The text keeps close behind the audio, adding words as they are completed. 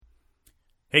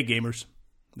Hey gamers,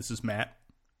 this is Matt.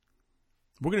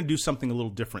 We're going to do something a little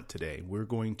different today. We're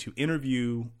going to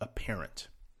interview a parent.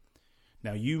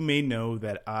 Now, you may know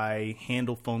that I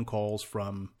handle phone calls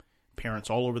from parents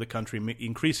all over the country,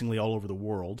 increasingly all over the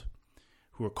world,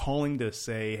 who are calling to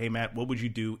say, hey Matt, what would you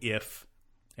do if,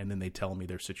 and then they tell me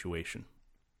their situation.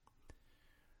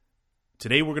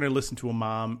 Today we're going to listen to a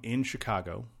mom in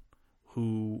Chicago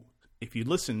who, if you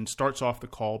listen, starts off the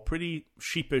call pretty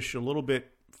sheepish, a little bit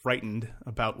frightened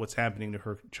about what's happening to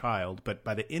her child, but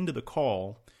by the end of the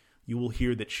call, you will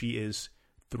hear that she is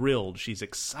thrilled. She's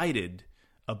excited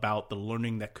about the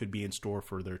learning that could be in store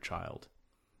for their child.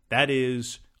 That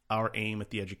is our aim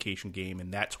at the Education Game,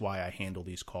 and that's why I handle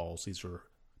these calls. These are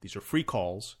free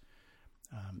calls.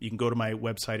 You can go to my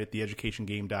website at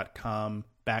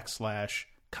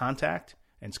theeducationgame.com/contact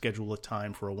and schedule a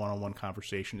time for a one-on-one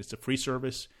conversation. It's a free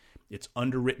service. It's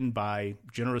underwritten by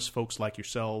generous folks like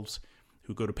yourselves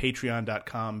who go to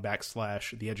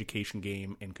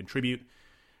patreon.com/theeducationgame and contribute.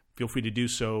 Feel free to do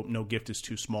so. No gift is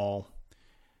too small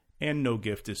and no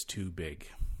gift is too big.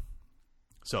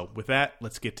 So with that,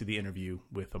 let's get to the interview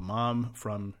with a mom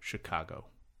from Chicago.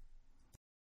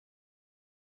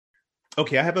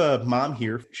 Okay, I have a mom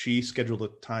here. She scheduled a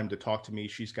time to talk to me.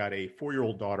 She's got a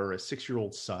 4-year-old daughter, a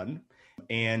 6-year-old son,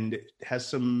 and has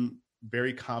some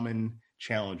very common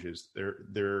challenges.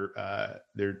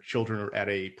 Their children are at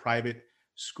a private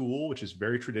school, which is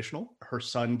very traditional. Her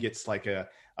son gets like a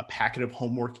packet of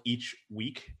homework each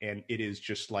week, and it is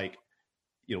just like,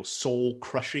 soul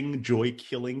crushing, joy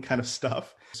killing kind of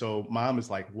stuff. So mom is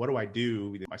like, what do I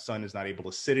do? My son is not able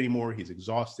to sit anymore. He's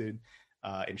exhausted.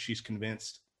 And she's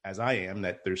convinced, as I am,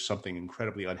 that there's something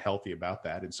incredibly unhealthy about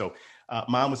that. And so,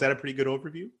 mom, was that a pretty good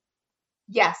overview?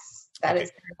 Yes, that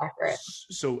is very accurate.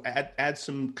 So add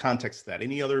some context to that.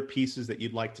 Any other pieces that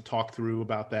you'd like to talk through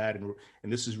about that? And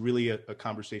this is really a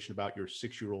conversation about your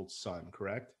 6-year-old son,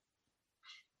 correct?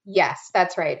 Yes,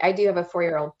 that's right. I do have a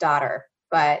 4-year-old daughter,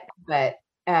 but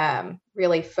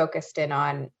really focused in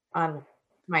on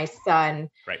my son.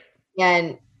 Right.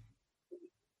 And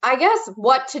I guess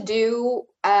what to do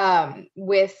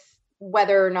with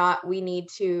whether or not we need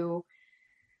to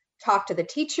talk to the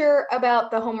teacher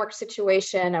about the homework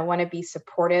situation. I want to be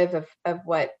supportive of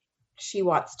what she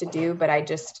wants to do, but I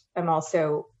gave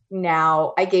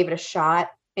it a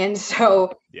shot. And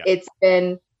so It's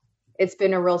been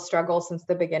a real struggle since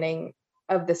the beginning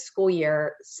of the school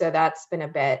year. So that's been a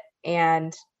bit.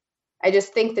 And I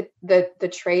just think that the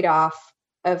trade-off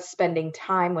of spending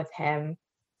time with him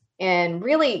and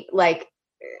really like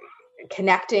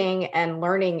connecting and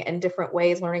learning in different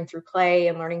ways, learning through play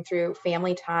and learning through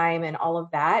family time and all of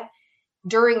that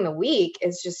during the week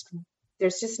there's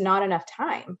just not enough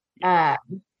time to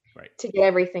get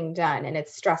everything done. And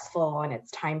it's stressful and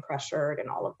it's time pressured and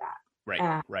all of that.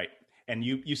 Right. And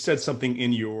you said something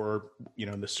in your,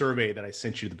 in the survey that I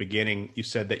sent you at the beginning. You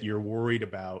said that you're worried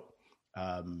about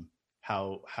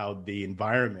how the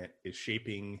environment is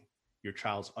shaping your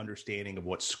child's understanding of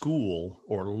what school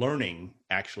or learning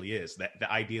actually is. That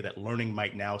the idea that learning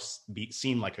might now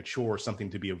seem like a chore, something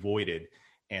to be avoided.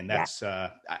 And that's,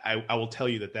 I will tell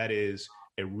you that is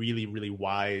a really, really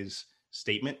wise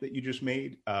statement that you just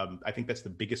made. I think that's the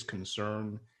biggest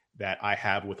concern that I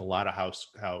have with a lot of how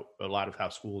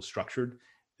school is structured.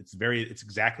 It's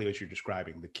exactly what you're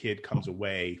describing. The kid comes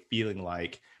away feeling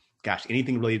like, gosh,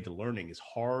 anything related to learning is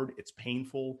hard. It's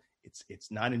painful.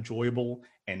 It's not enjoyable.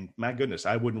 And my goodness,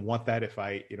 I wouldn't want that if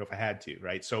I had to.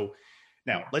 Right. So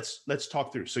now let's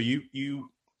talk through. So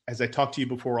you, as I talked to you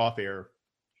before off air,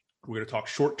 we're going to talk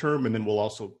short term, and then we'll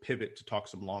also pivot to talk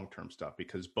some long term stuff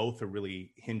because both are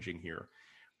really hinging here.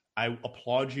 I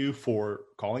applaud you for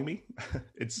calling me.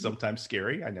 It's sometimes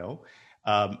scary, I know.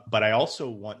 But I also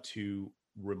want to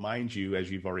remind you,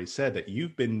 as you've already said, that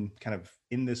you've been kind of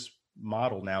in this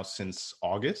model now since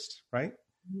August, right?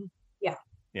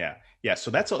 Yeah.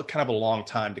 So that's kind of a long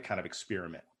time to kind of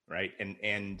experiment, right?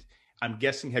 And I'm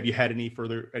guessing, have you had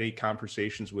any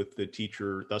conversations with the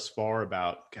teacher thus far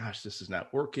about, gosh, this is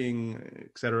not working,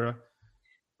 et cetera?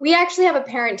 We actually have a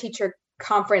parent-teacher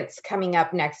conference coming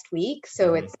up next week,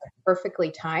 so it's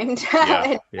perfectly timed.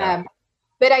 Yeah.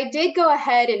 But I did go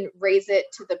ahead and raise it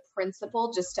to the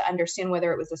principal just to understand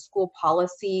whether it was a school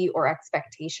policy or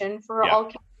expectation for all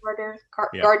kindergartners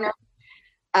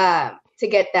to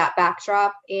get that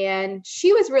backdrop. And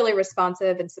she was really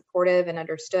responsive and supportive and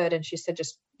understood. And she said,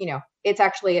 just, it's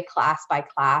actually a class by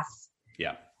class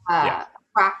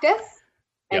practice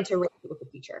and to raise it with the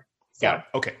teacher. So, yeah.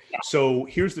 Okay. Yeah. So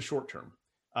here's the short term.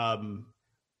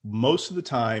 Most of the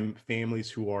time, families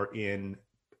who are in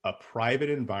a private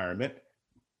environment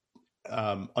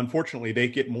unfortunately, they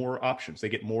get more options. They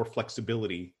get more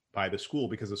flexibility by the school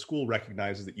because the school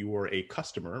recognizes that you are a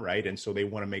customer, right? And so they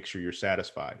want to make sure you're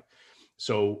satisfied.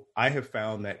 So I have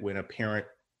found that when a parent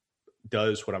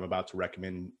does what I'm about to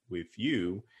recommend with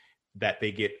you, that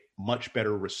they get much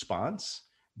better response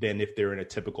than if they're in a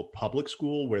typical public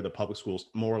school, where the public school's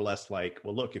more or less like,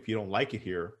 well, look, if you don't like it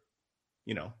here,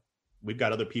 we've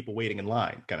got other people waiting in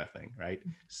line, kind of thing, right?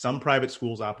 Some private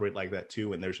schools operate like that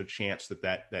too, and there's a chance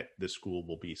that this school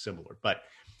will be similar. But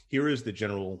here is the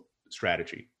general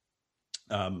strategy.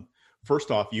 First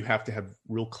off, you have to have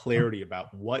real clarity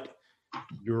about what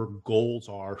your goals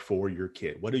are for your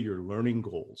kid. What are your learning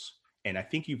goals? And I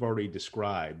think you've already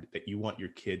described that you want your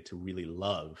kid to really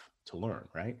love to learn,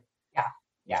 right?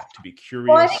 Yeah. To be curious.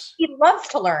 Well, I think he loves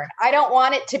to learn. I don't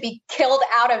want it to be killed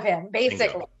out of him,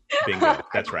 basically. Bingo.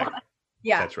 That's right.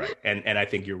 Yeah. That's right. And I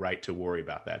think you're right to worry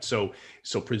about that. So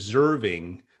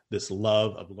preserving this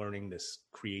love of learning, this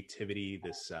creativity,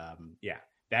 that's A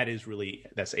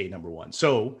number one.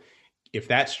 So if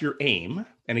that's your aim,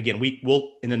 and again, we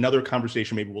will, in another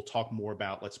conversation, maybe we'll talk more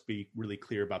about, let's be really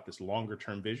clear about this longer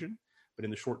term vision, but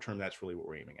in the short term, that's really what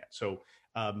we're aiming at. So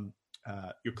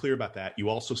you're clear about that. You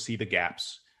also see the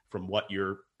gaps from what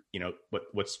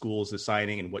what school is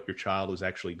assigning and what your child is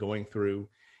actually going through.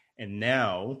 And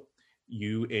now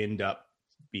you end up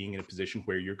being in a position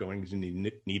where you're going to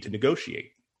need to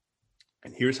negotiate.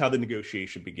 And here's how the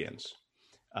negotiation begins.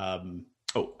 I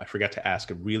forgot to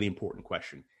ask a really important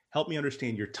question. Help me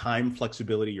understand your time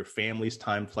flexibility, your family's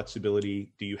time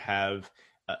flexibility. Do you have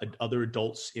other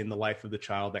adults in the life of the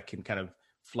child that can kind of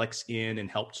flex in and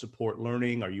help support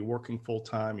learning? Are you working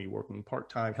full-time? Are you working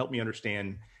part-time? Help me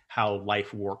understand how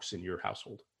life works in your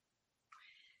household.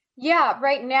 Yeah,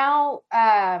 right now,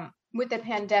 with the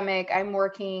pandemic, I'm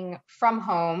working from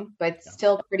home, but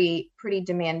still pretty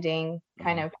demanding,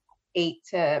 kind of 8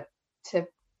 to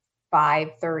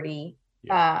 5:30.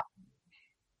 Yeah.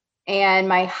 And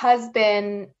my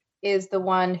husband is the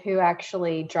one who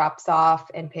actually drops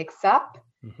off and picks up.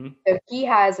 Mm-hmm. So he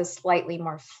has a slightly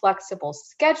more flexible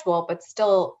schedule, but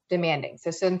still demanding. So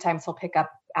sometimes he'll pick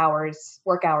up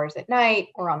work hours at night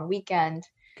or on the weekend.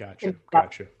 Gotcha.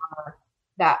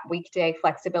 That weekday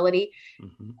flexibility.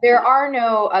 Mm-hmm. There are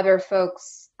no other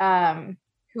folks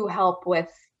who help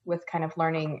with kind of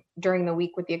learning during the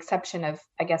week, with the exception of,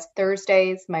 I guess,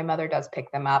 Thursdays. My mother does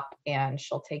pick them up and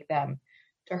she'll take them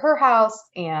to her house,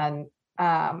 and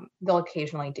they'll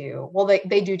occasionally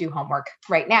they do homework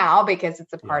right now because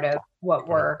it's a part of what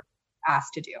we're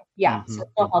asked to do. Yeah. Mm-hmm. So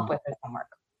they'll help with their homework.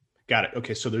 Got it.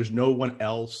 Okay. So there's no one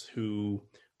else who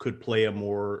could play a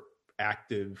more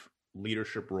active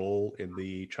leadership role in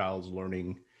the child's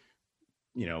learning,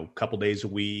 couple days a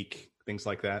week, things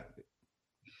like that?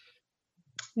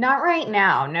 Not right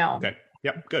now. No. Okay.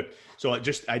 Yep. Good. So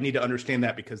I need to understand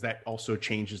that, because that also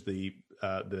changes the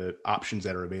options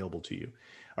that are available to you.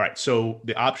 All right. So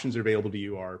the options available to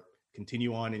you are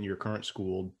continue on in your current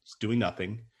school, doing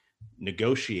nothing,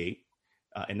 negotiate,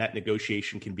 and that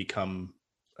negotiation can become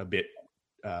a bit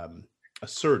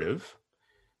assertive.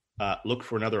 Look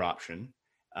for another option.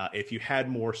 If you had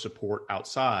more support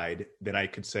outside, then I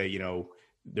could say,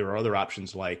 there are other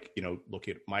options like, look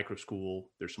at micro school.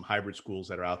 There's some hybrid schools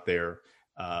that are out there.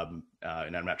 And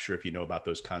I'm not sure if you know about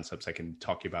those concepts. I can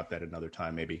talk to you about that another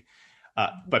time, maybe.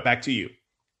 But back to you.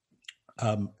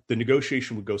 The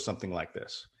negotiation would go something like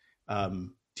this.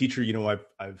 Teacher,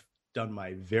 I've done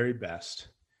my very best.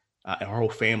 And our whole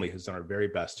family has done our very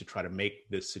best to try to make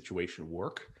this situation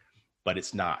work, but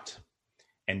it's not.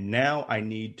 And now I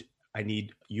need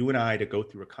you and I to go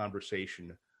through a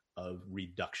conversation of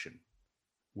reduction.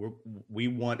 We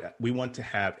want to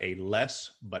have a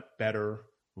less but better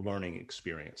learning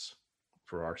experience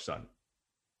for our son.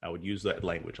 I would use that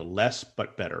language, a less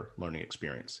but better learning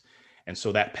experience. And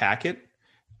so that packet,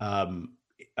 I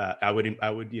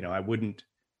wouldn't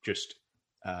just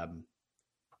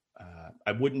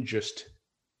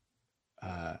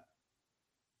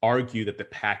argue that the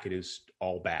packet is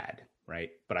all bad,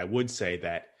 right? But I would say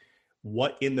that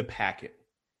what in the packet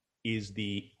is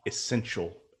the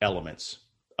essential elements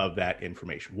of that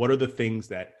information. What are the things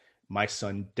that my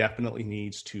son definitely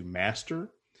needs to master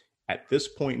at this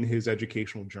point in his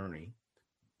educational journey,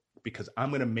 because I'm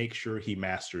going to make sure he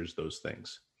masters those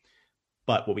things.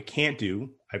 But what we can't do,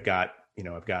 I've got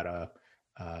a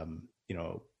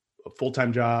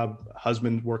full-time job, a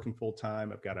husband working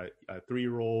full-time. I've got a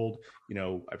 3-year-old,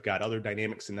 I've got other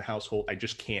dynamics in the household. I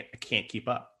can't keep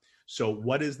up. So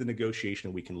what is the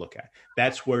negotiation we can look at?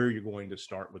 That's where you're going to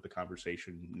start with the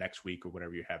conversation next week or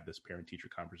whenever you have this parent-teacher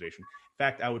conversation. In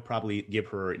fact, I would probably give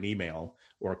her an email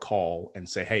or a call and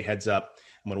say, hey, heads up,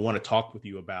 I'm going to want to talk with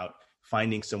you about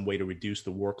finding some way to reduce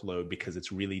the workload because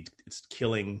it's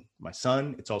killing my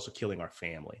son. It's also killing our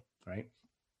family, right?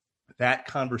 That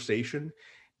conversation,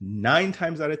 9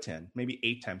 times out of 10, maybe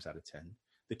 8 times out of 10,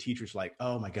 the teacher's like,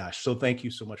 oh my gosh, so thank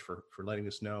you so much for letting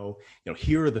us know.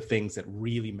 Here are the things that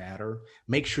really matter.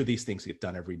 Make sure these things get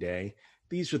done every day.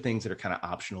 These are things that are kind of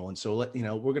optional. And so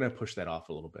we're going to push that off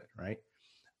a little bit, right?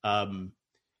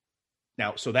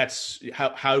 Now, so that's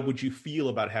how would you feel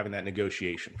about having that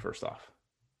negotiation first off?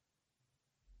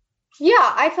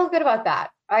 Yeah, I feel good about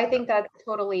that. I think that's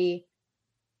totally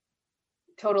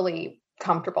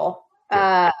comfortable.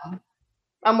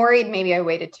 I'm worried maybe I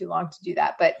waited too long to do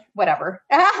that, but whatever.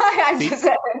 I'm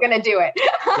going to do it.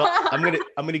 Well, I'm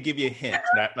going to give you a hint.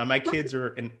 Now, my kids are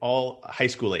in all high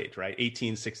school age, right?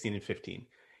 18, 16, and 15.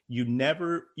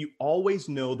 You always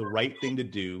know the right thing to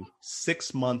do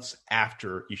 6 months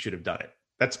after you should have done it.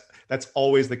 That's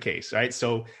always the case, right?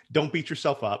 So don't beat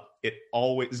yourself up. It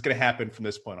always is going to happen from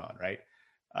this point on, right?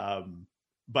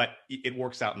 But it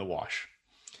works out in the wash.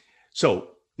 So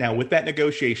now with that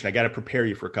negotiation, I got to prepare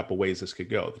you for a couple ways this could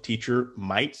go. The teacher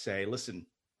might say, listen,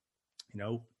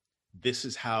 this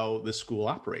is how the school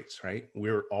operates, right?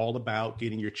 We're all about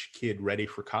getting your kid ready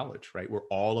for college, right? We're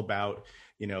all about,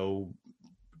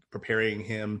 preparing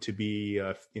him to be,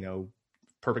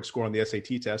 perfect score on the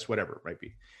SAT test, whatever it might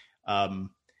be.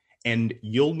 And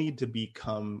you'll need to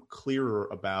become clearer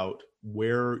about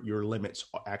where your limits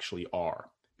actually are,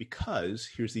 because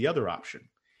here's the other option.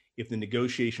 If the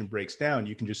negotiation breaks down,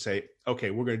 you can just say, okay,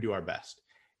 we're going to do our best.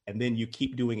 And then you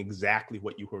keep doing exactly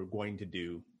what you were going to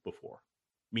do before,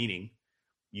 meaning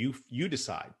you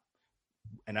decide.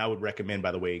 And I would recommend,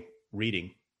 by the way,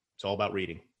 reading. It's all about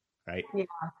reading, right? Yeah.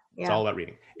 It's all about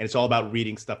reading, and it's all about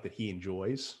reading stuff that he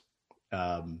enjoys,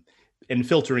 and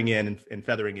filtering in and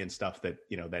feathering in stuff that,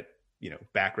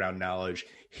 background knowledge,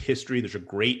 history. There's a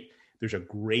great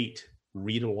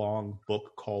read along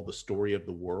book called The Story of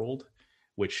the World,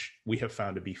 which we have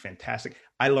found to be fantastic.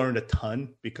 I learned a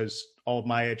ton because all of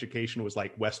my education was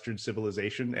like Western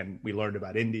civilization, and we learned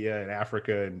about India and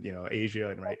Africa and, Asia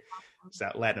and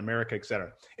Latin America, et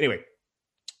cetera. Anyway,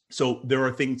 so there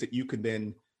are things that you can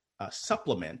then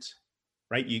supplement,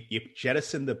 right? You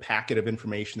jettison the packet of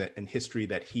information and history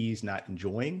that he's not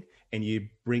enjoying, and you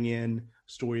bring in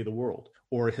Story of the World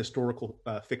or a historical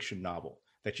fiction novel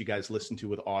that you guys listen to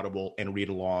with Audible and read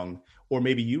along, or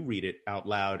maybe you read it out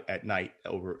loud at night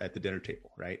over at the dinner table,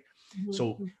 right? Mm-hmm.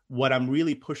 So what I'm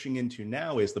really pushing into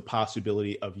now is the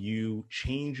possibility of you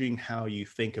changing how you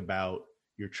think about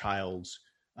your child's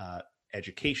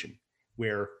education,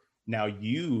 where now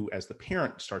you as the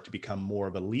parent start to become more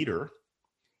of a leader,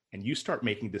 and you start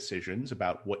making decisions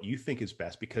about what you think is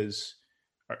best, because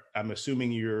I'm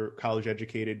assuming you're college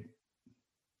educated.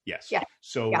 Yes. Yeah.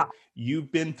 So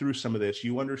you've been through some of this.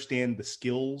 You understand the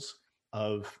skills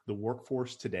of the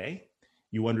workforce today.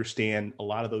 You understand a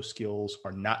lot of those skills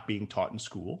are not being taught in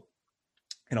school.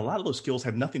 And a lot of those skills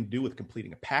have nothing to do with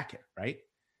completing a packet, right?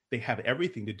 They have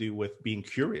everything to do with being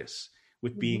curious,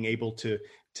 with being able to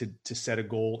set a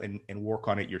goal and work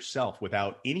on it yourself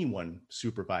without anyone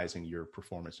supervising your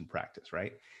performance and practice,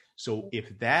 right? So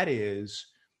if that is,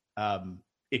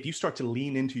 if you start to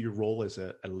lean into your role as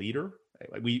a leader,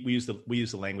 we use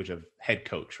the language of head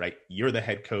coach, right? You're the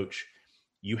head coach.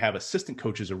 You have assistant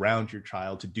coaches around your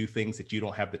child to do things that you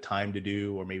don't have the time to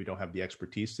do, or maybe don't have the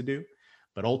expertise to do.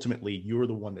 But ultimately, you're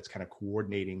the one that's kind of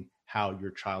coordinating how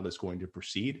your child is going to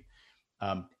proceed.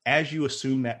 As you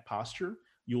assume that posture,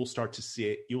 you'll start to see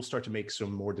it. You'll start to make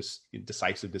some more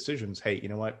decisive decisions. Hey, you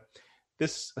know what?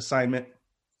 This assignment,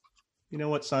 you know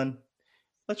what, son?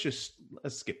 Let's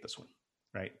skip this one,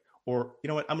 right? Or, you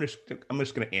know what? I'm just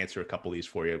going to answer a couple of these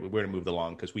for you. We're going to move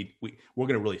along because we're going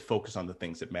to really focus on the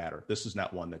things that matter. This is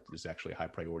not one that is actually a high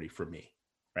priority for me,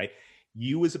 right?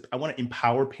 I want to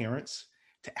empower parents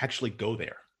to actually go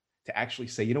there, to actually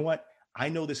say, you know what? I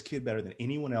know this kid better than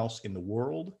anyone else in the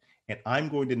world, and I'm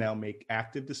going to now make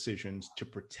active decisions to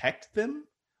protect them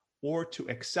or to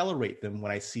accelerate them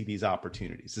when I see these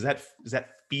opportunities. Does that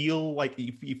feel like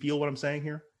you feel what I'm saying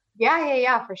here?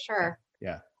 Yeah, for sure.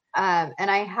 Yeah.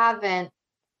 And I haven't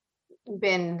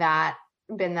been that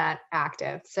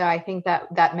active. So I think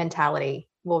that mentality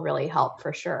will really help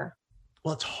for sure.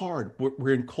 Well, it's hard.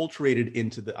 We're enculturated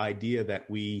into the idea that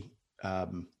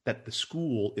that the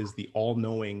school is the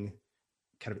all-knowing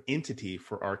kind of entity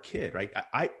for our kid, right?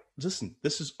 Listen,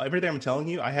 this is everything I'm telling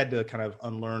you. I had to kind of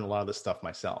unlearn a lot of this stuff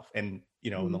myself. And,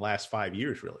 in the last 5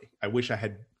 years, really, I wish I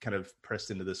had kind of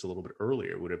pressed into this a little bit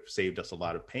earlier. It would have saved us a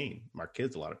lot of pain, our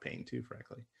kids a lot of pain too,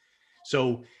 frankly.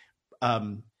 So,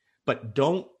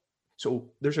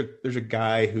 so there's a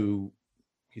guy who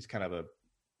he's kind of a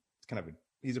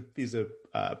he's a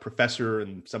professor,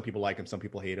 and some people like him, some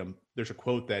people hate him. There's a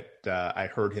quote that I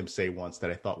heard him say once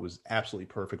that I thought was absolutely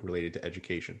perfect related to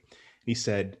education. He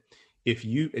said, and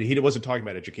he wasn't talking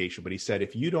about education, but he said,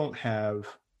 if you don't have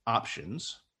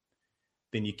options,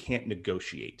 then you can't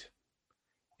negotiate.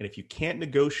 And if you can't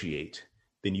negotiate,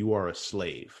 then you are a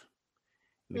slave.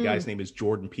 And the guy's name is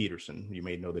Jordan Peterson. You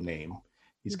may know the name.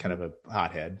 He's kind of a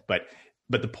hothead, but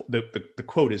the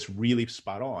quote is really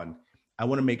spot on. I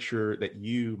want to make sure that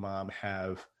you, Mom,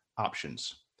 have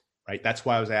options, right? That's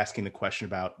why I was asking the question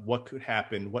about what could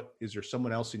happen. What is there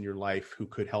someone else in your life who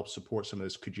could help support some of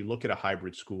this? Could you look at a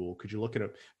hybrid school? Could you look at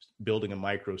building a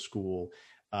micro school,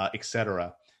 et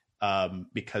cetera?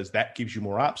 Because that gives you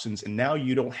more options. And now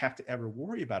you don't have to ever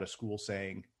worry about a school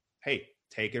saying, hey,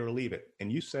 take it or leave it.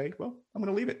 And you say, well, I'm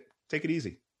going to leave it. Take it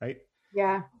easy, right?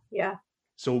 Yeah. Yeah.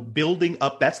 So building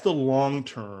up, that's the long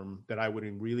term that I would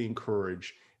really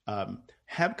encourage.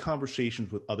 Have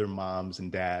conversations with other moms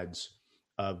and dads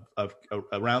of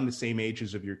around the same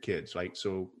ages of your kids, right?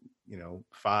 So,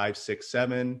 5, 6,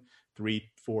 7,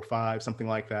 3, 4, 5, something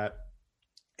like that.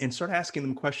 And start asking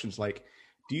them questions like,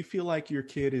 do you feel like your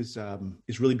kid is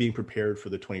really being prepared for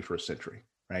the 21st century,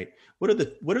 right? What are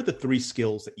the 3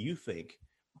 skills that you think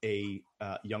a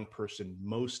young person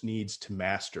most needs to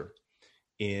master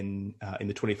in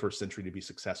the 21st century to be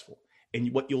successful?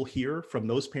 And what you'll hear from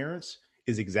those parents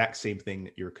is the exact same thing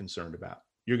that you're concerned about.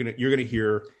 You're gonna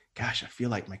hear, gosh, I feel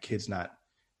like my kid's not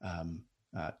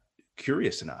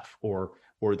curious enough, or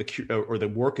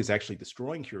the work is actually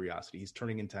destroying curiosity. He's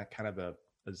turning into kind of a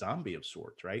zombie of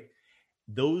sorts, right?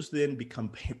 Those then become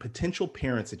potential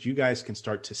parents that you guys can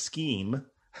start to scheme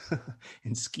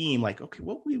like, okay,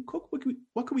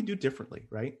 what can we do differently,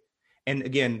 right? And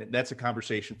again, that's a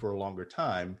conversation for a longer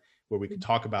time where we could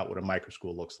talk about what a micro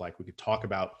school looks like. We could talk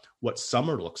about what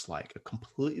summer looks like, a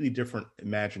completely different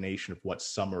imagination of what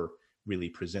summer really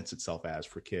presents itself as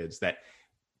for kids that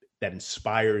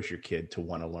inspires your kid to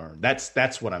want to learn.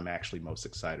 That's what I'm actually most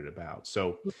excited about.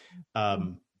 So,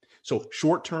 so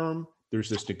short term, there's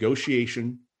this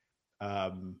negotiation,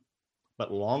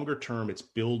 but longer term, it's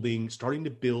starting to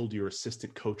build your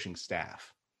assistant coaching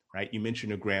staff, right? You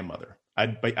mentioned a grandmother.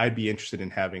 I'd be interested in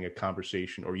having a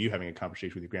conversation, or you having a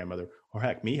conversation with your grandmother, or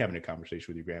heck, me having a conversation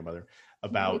with your grandmother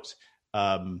about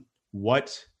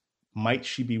what might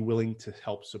she be willing to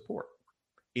help support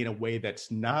in a way that's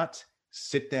not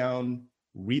sit down,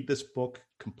 read this book,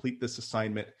 complete this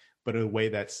assignment, but in a way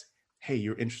that's, hey,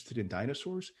 you're interested in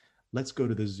dinosaurs? Let's go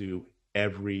to the zoo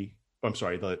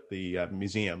the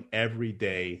museum every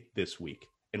day this week.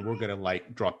 And we're going to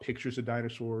draw pictures of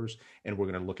dinosaurs, and we're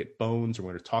going to look at bones, and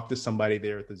we're going to talk to somebody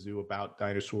there at the zoo about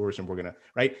dinosaurs. And we're going to,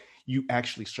 right? You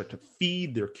actually start to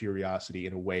feed their curiosity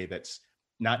in a way that's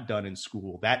not done in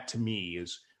school. That to me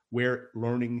is where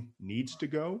learning needs to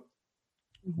go,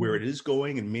 where it is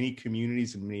going in many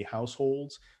communities and many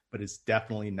households, but it's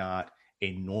definitely not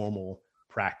a normal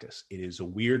practice. It is a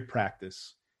weird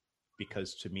practice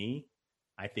because to me,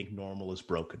 I think normal is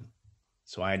broken.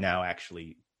 So I now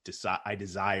actually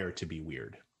desire to be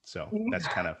weird. So that's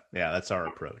kind of, that's our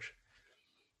approach.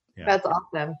 Yeah. That's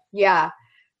awesome. Yeah.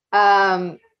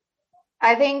 I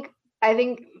think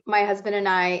my husband and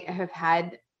I have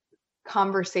had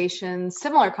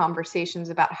similar conversations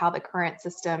about how the current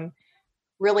system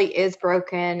really is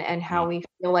broken and how we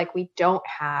feel like we don't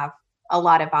have a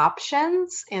lot of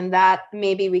options. And that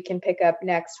maybe we can pick up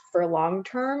next for long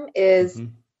term is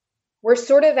we're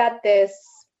sort of at this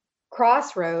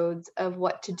crossroads of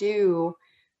what to do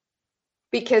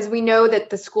because we know that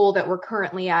the school that we're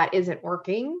currently at isn't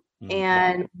working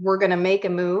and we're going to make a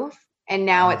move. And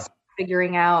now it's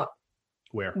figuring out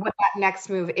what that next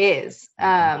move is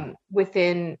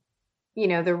within,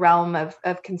 the realm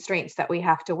of constraints that we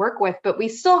have to work with. But we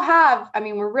still have,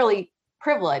 we're really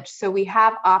privileged. So we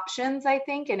have options, I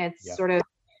think, and it's sort of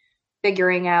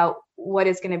figuring out what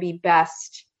is going to be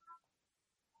best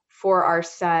for our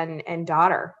son and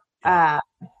daughter.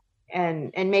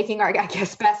 And making our, I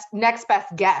guess, next best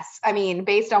guess.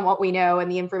 Based on what we know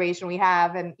and the information we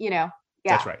have, and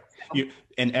That's right.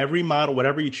 And every model,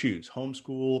 whatever you choose,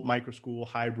 homeschool, micro school,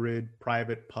 hybrid,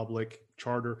 private, public,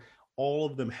 charter, all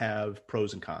of them have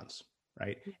pros and cons,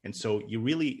 right? And so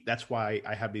that's why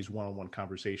I have these one-on-one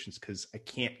conversations, because I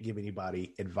can't give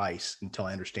anybody advice until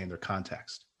I understand their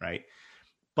context, right?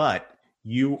 But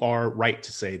you are right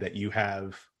to say that you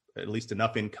have at least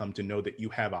enough income to know that you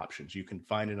have options. You can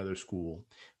find another school.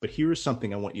 But here's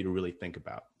something I want you to really think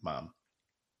about, Mom.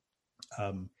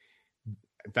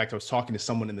 In fact, I was talking to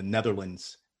someone in the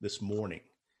Netherlands this morning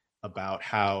about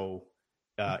how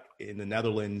in the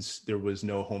Netherlands, there was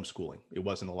no homeschooling. It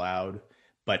wasn't allowed.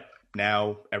 But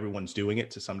now everyone's doing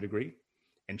it to some degree.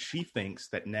 And she thinks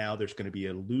that now there's going to be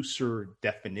a looser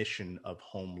definition of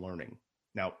home learning.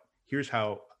 Now, here's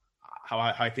how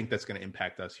I think that's going to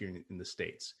impact us here in the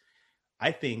States.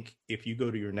 I think if you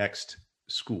go to your next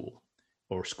school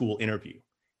or school interview,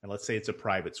 and let's say it's a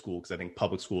private school, because I think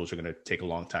public schools are going to take a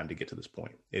long time to get to this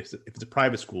point. If it's a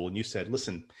private school and you said,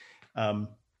 listen,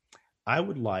 I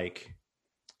would like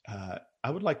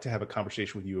to have a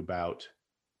conversation with you about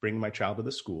bringing my child to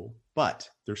the school, but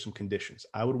there's some conditions.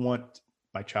 I would want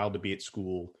my child to be at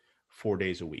school 4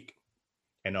 days a week.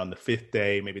 And on the 5th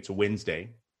day, maybe it's a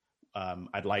Wednesday,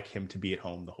 I'd like him to be at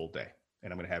home the whole day.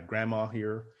 And I'm going to have grandma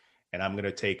here, and I'm going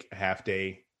to take a half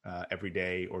day every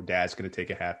day, or dad's going to take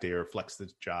a half day or flex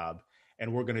the job.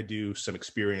 And we're going to do some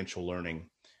experiential learning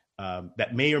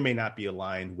that may or may not be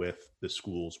aligned with the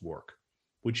school's work.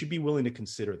 Would you be willing to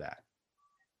consider that?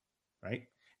 Right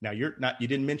now, you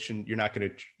didn't mention you're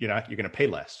going to pay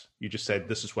less. You just said,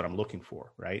 this is what I'm looking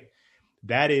for. Right.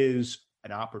 That is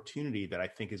an opportunity that I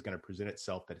think is going to present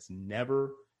itself that has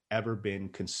never, ever been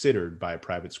considered by a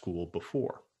private school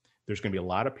before. There's going to be a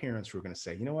lot of parents who are going to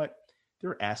say, you know what? There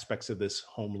are aspects of this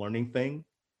home learning thing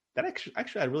that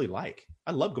actually I really like.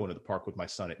 I love going to the park with my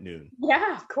son at noon.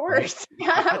 Yeah, of course. Right?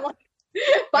 Yeah.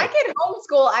 If I could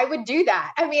homeschool, I would do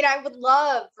that. I mean, I would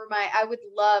love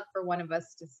for one of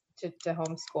us to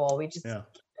homeschool. We just can't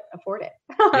afford it.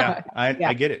 Yeah,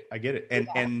 I get it.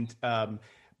 And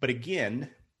but again,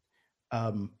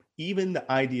 even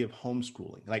the idea of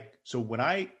homeschooling, like, so when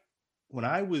I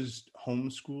was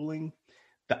homeschooling,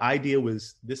 the idea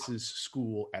was this is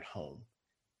school at home.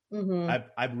 Mm-hmm.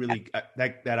 I've really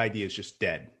that idea is just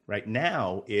dead right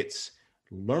now. It's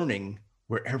learning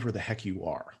wherever the heck you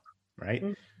are. Right.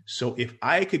 Mm-hmm. So if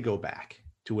I could go back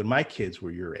to when my kids were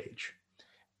your age,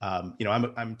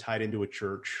 I'm tied into a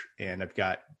church, and I've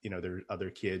got, there are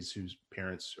other kids whose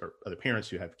parents, or other parents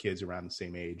who have kids around the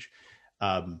same age.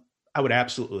 I would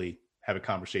absolutely have a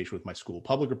conversation with my school,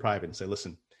 public or private, and say,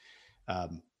 listen,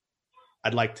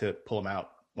 I'd like to pull them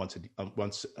out once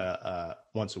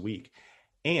a week.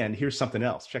 And here's something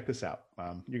else. Check this out.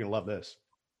 You're going to love this.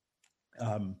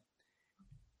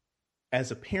 As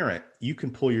a parent, you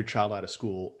can pull your child out of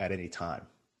school at any time.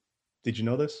 Did you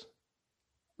know this?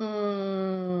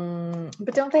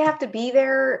 But don't they have to be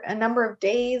there a number of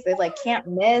days? They can't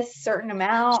miss certain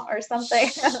amount or something.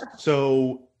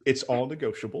 So it's all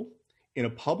negotiable. In a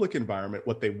public environment,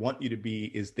 what they want you to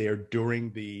be is there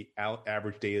during the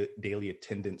average daily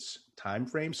attendance time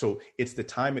frame. So it's the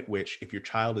time at which, if your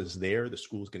child is there, the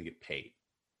school is going to get paid,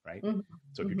 right? Mm-hmm.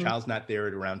 So if your child's not there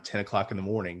at around 10 o'clock in the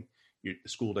morning, the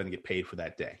school doesn't get paid for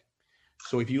that day.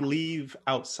 So if you leave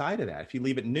outside of that, if you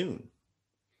leave at noon,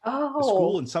 the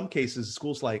school, in some cases, the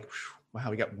school's like,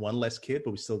 wow, we got one less kid, but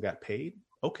we still got paid.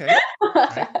 Okay.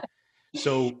 Right?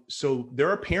 So there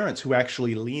are parents who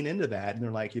actually lean into that, and they're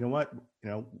like, you know what,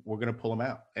 we're going to pull them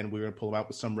out, and we're going to pull them out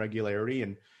with some regularity.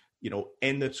 And,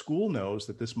 and the school knows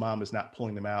that this mom is not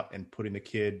pulling them out and putting the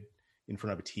kid in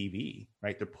front of a TV,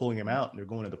 right? They're pulling them out and they're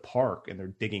going to the park and they're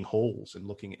digging holes and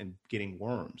looking and getting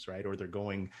worms, right? Or they're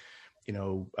going,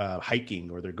 hiking,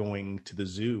 or they're going to the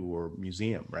zoo or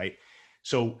museum, right?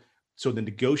 So the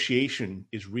negotiation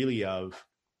is really of,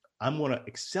 I'm going to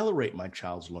accelerate my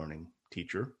child's learning,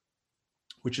 teacher,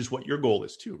 which is what your goal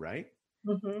is too, right?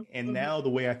 Mm-hmm. And now the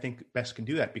way I think best can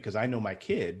do that, because I know my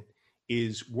kid,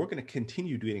 is we're going to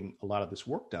continue doing a lot of this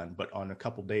work done, but on a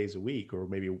couple days a week, or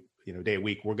maybe day a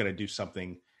week, we're going to do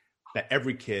something that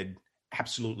every kid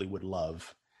absolutely would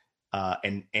love.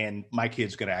 And my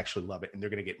kid's going to actually love it. And they're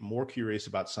going to get more curious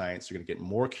about science. They're going to get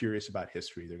more curious about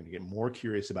history. They're going to get more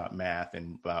curious about math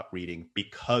and about reading,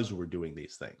 because we're doing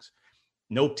these things.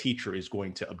 No teacher is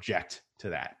going to object to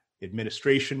that.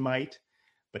 Administration might,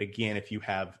 but again, if you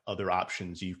have other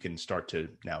options, you can start to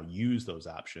now use those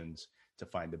options to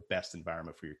find the best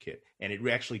environment for your kid. And it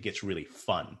actually gets really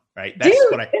fun, right? That's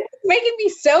it's making me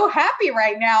so happy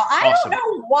right now. I don't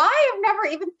know why I've never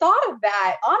even thought of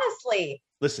that. Honestly,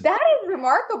 listen, that is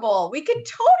remarkable. We could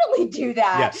totally do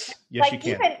that. Yes, you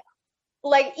can.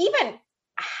 Even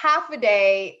half a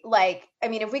day,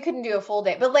 if we couldn't do a full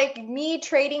day, but me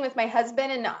trading with my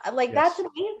husband, and that's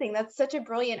amazing. That's such a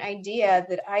brilliant idea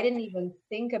that I didn't even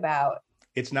think about.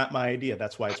 It's not my idea.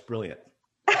 That's why it's brilliant.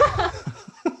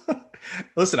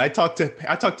 Listen, I talked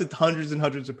to hundreds and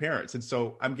hundreds of parents. And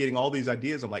so I'm getting all these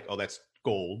ideas. I'm like, oh, that's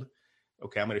gold.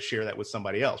 Okay. I'm going to share that with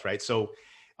somebody else. Right. So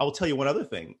I will tell you one other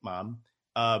thing, Mom.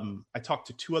 I talked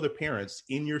to 2 other parents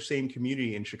in your same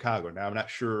community in Chicago. Now, I'm not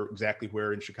sure exactly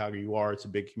where in Chicago you are. It's a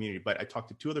big community, but I talked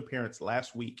to 2 other parents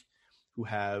last week who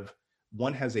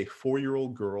one has a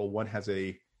 4-year-old girl. One has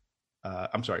a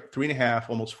I'm sorry, 3.5,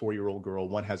 almost 4-year-old girl.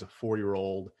 One has a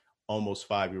 4-year-old, almost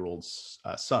 5-year-old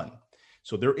son.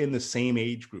 So they're in the same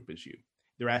age group as you.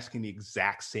 They're asking the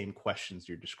exact same questions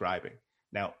you're describing.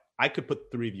 Now, I could put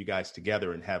the three of you guys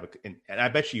together and and I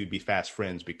bet you'd be fast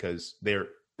friends because they're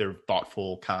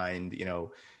thoughtful, kind,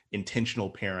 intentional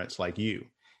parents like you.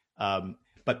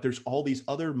 But there's all these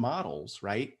other models,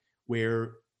 right,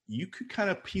 where you could kind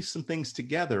of piece some things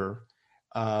together.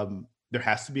 There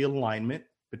has to be alignment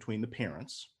between the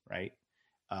parents, right?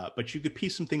 But you could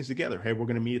piece some things together. Hey, we're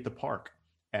going to meet at the park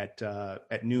at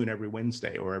noon every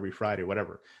Wednesday or every Friday,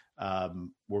 whatever.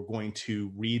 We're going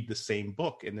to read the same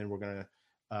book, and then we're going to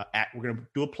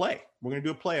do a play. We're going to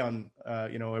do a play on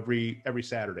every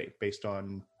Saturday based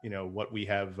on what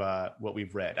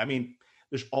we've read. I mean,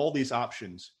 there's all these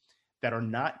options that are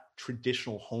not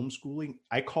traditional homeschooling.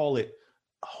 I call it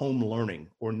home learning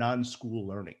or non-school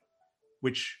learning,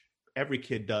 which every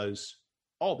kid does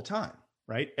all the time,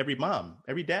 right? Every mom,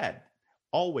 every dad,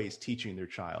 always teaching their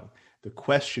child. The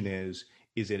question is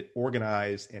it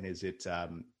organized, and is it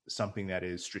something that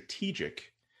is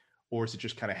strategic, or is it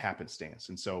just kind of happenstance?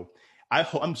 And so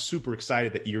I'm super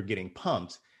excited that you're getting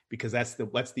pumped, because that's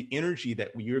the energy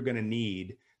that you're going to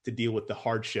need to deal with the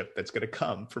hardship that's going to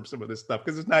come from some of this stuff.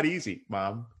 Because it's not easy,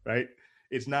 Mom, right?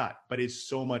 It's not, but it's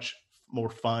so much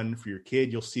more fun for your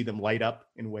kid. You'll see them light up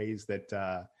in ways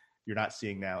that you're not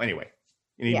seeing now. Anyway,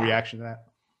 any reaction to that?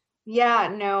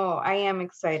 Yeah, no, I am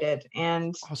excited,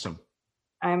 and awesome.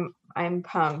 I'm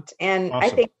pumped, and awesome. I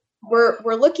think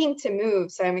we're looking to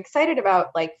move. So I'm excited about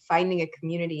like finding a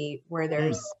community where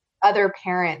there's other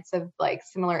parents of like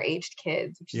similar aged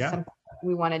kids, which is something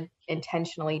we want to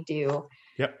intentionally do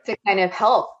to kind of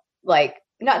help, like,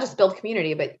 not just build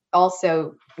community, but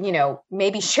also,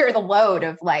 maybe share the load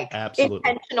of like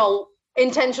intentional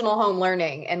home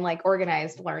learning and like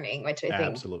organized learning, which I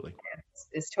think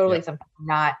is totally something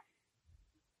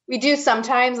we do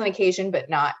sometimes on occasion, but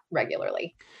not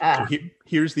regularly. So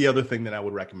here's the other thing that I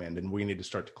would recommend, and we need to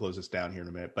start to close this down here in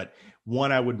a minute. But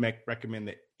one, I would recommend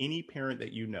that any parent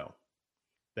that you know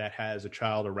that has a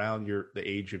child around the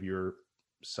age of your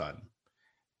son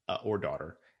or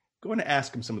daughter, go and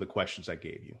ask them some of the questions I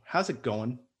gave you. How's it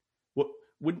going?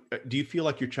 Do you feel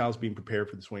like your child's being prepared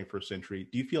for the 21st century?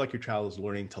 Do you feel like your child is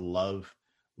learning to love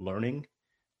learning,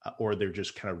 or they're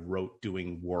just kind of rote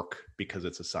doing work because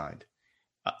it's assigned?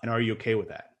 And are you okay with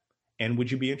that? And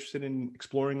would you be interested in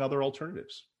exploring other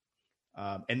alternatives?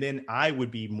 And then I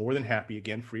would be more than happy,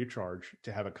 again, free of charge,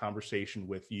 to have a conversation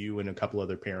with you and a couple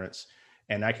other parents.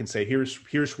 And I can say,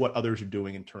 here's what others are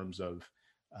doing in terms of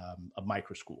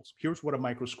micro schools. Here's what a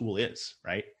micro school is,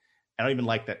 right? I don't even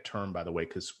like that term, by the way,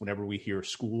 because whenever we hear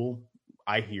school,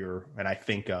 I hear and I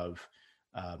think of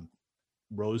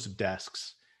rows of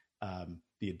desks,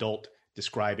 the adult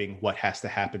describing what has to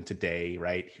happen today,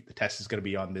 right? The test is going to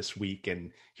be on this week, and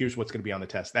here's what's going to be on the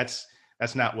test. That's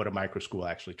not what a micro school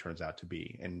actually turns out to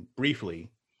be. And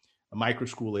briefly, a micro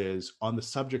school is on the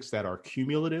subjects that are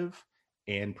cumulative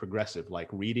and progressive, like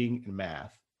reading and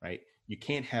math, right? You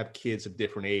can't have kids of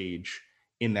different age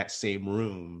in that same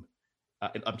room.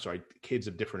 Kids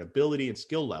of different ability and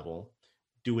skill level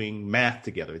doing math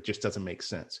together. It just doesn't make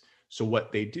sense. So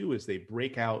what they do is they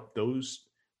break out those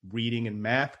reading and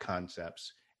math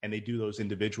concepts, and they do those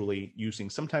individually using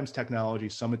sometimes technology,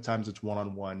 sometimes it's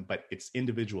one-on-one, but it's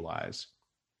individualized.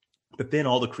 But then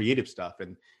all the creative stuff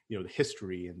and the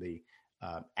history and the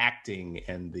acting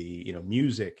and the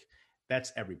music,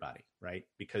 that's everybody, right?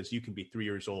 Because you can be 3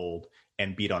 years old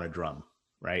and beat on a drum,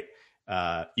 right?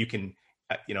 You can,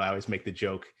 I always make the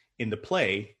joke in the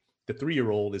play, the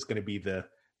 3-year-old is going to be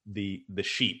the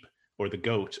sheep or the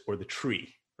goat or the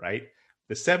tree, right?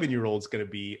 The 7-year-old is going to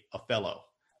be Othello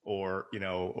or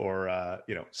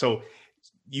so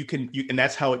and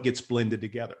that's how it gets blended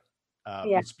together.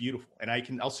 It's beautiful.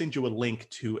 And I'll send you a link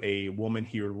to a woman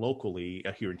here locally,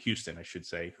 here in Houston, I should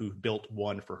say, who built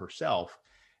one for herself.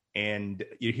 And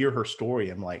you hear her story.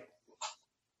 I'm like,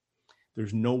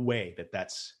 there's no way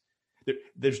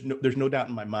there's no doubt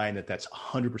in my mind that that's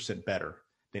 100% better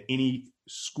than any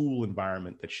school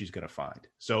environment that she's going to find.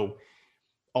 So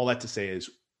all that to say is,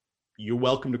 you're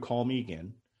welcome to call me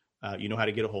again. You know how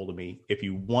to get a hold of me. If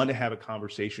you want to have a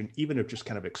conversation, even if just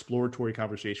kind of exploratory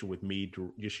conversation with me,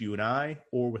 just you and I,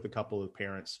 or with a couple of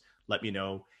parents, let me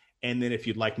know. And then if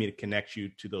you'd like me to connect you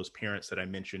to those parents that I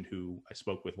mentioned who I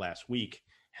spoke with last week,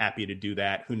 happy to do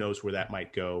that. Who knows where that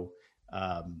might go?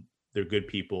 They're good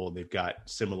people. They've got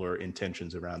similar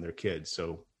intentions around their kids.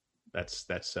 So that's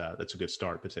a good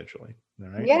start potentially. All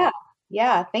right.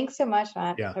 Yeah. Thanks so much,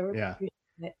 Matt. Yeah. I really appreciate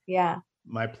it. Yeah.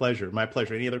 My pleasure.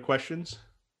 Any other questions?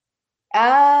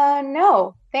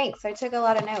 No, thanks. I took a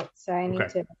lot of notes, so I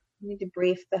Okay. need to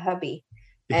brief the hubby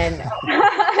and talk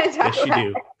Yes, you about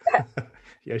do. it.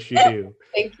 Yes, you do.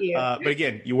 Thank you. But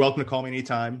again, you're welcome to call me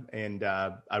anytime. And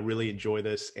I really enjoy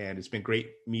this. And it's been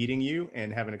great meeting you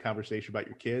and having a conversation about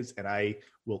your kids. And I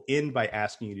will end by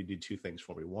asking you to do two things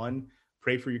for me. One,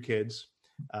 pray for your kids.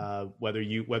 Whether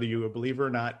you're a believer or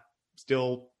not,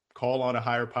 still call on a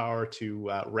higher power to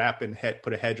wrap and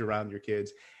put a hedge around your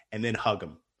kids, and then hug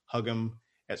them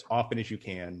as often as you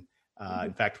can.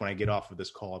 In fact, when I get off of this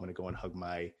call, I'm going to go and hug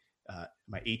my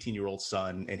 18-year-old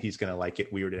son, and he's going to like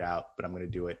get weirded out, but I'm going to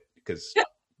do it because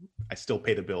I still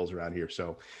pay the bills around here.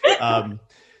 So,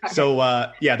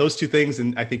 yeah, those two things,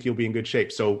 and I think you'll be in good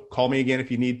shape. So call me again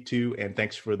if you need to, and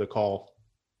thanks for the call.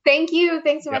 Thank you.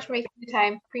 Thanks so much for making the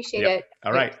time. Appreciate it.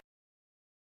 All right.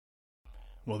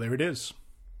 Well, there it is.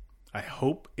 I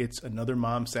hope it's another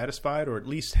mom satisfied, or at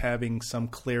least having some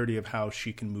clarity of how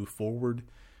she can move forward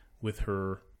with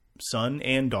her son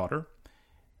and daughter.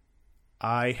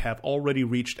 I have already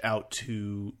reached out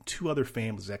to two other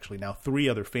families, actually now three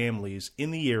other families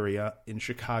in the area in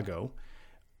Chicago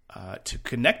to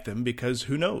connect them, because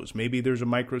who knows, maybe there's a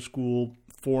micro school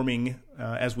forming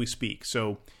as we speak.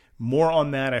 So more on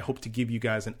that. I hope to give you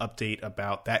guys an update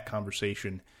about that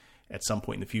conversation at some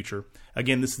point in the future.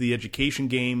 Again, this is the Education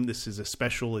Game. This is a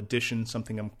special edition,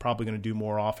 something I'm probably going to do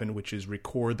more often, which is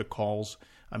record the calls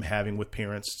I'm having with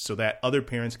parents so that other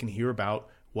parents can hear about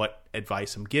what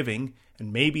advice I'm giving,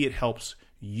 and maybe it helps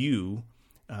you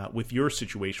with your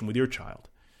situation with your child.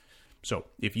 So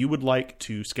if you would like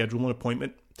to schedule an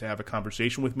appointment to have a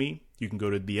conversation with me, you can go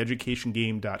to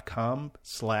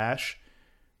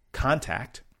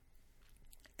theeducationgame.com/contact,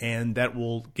 and that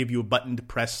will give you a button to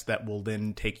press that will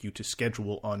then take you to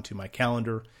schedule onto my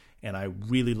calendar. And I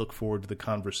really look forward to the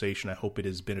conversation. I hope it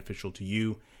is beneficial to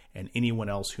you and anyone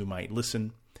else who might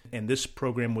listen. And this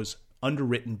program was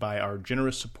underwritten by our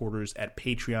generous supporters at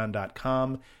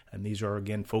patreon.com. And these are,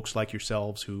 again, folks like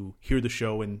yourselves who hear the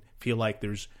show and feel like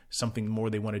there's something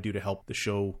more they want to do to help the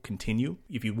show continue.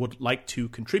 If you would like to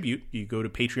contribute, you go to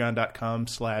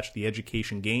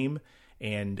patreon.com/theeducationgame.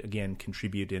 And again,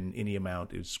 contribute in any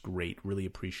amount is great. Really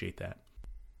appreciate that.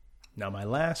 Now, my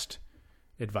last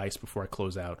advice before I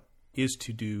close out is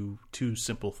to do two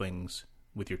simple things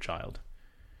with your child.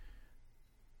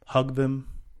 Hug them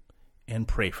and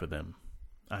pray for them.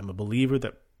 I'm a believer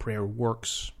that prayer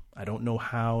works. I don't know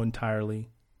how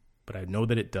entirely, but I know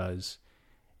that it does.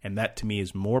 And that to me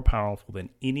is more powerful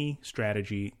than any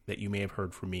strategy that you may have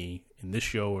heard from me in this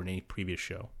show or in any previous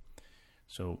show.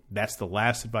 So that's the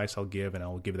last advice I'll give, and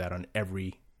I'll give that on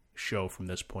every show from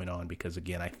this point on because,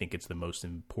 again, I think it's the most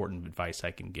important advice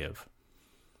I can give.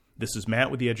 This is Matt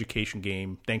with The Education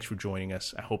Game. Thanks for joining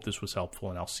us. I hope this was helpful,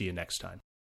 and I'll see you next time.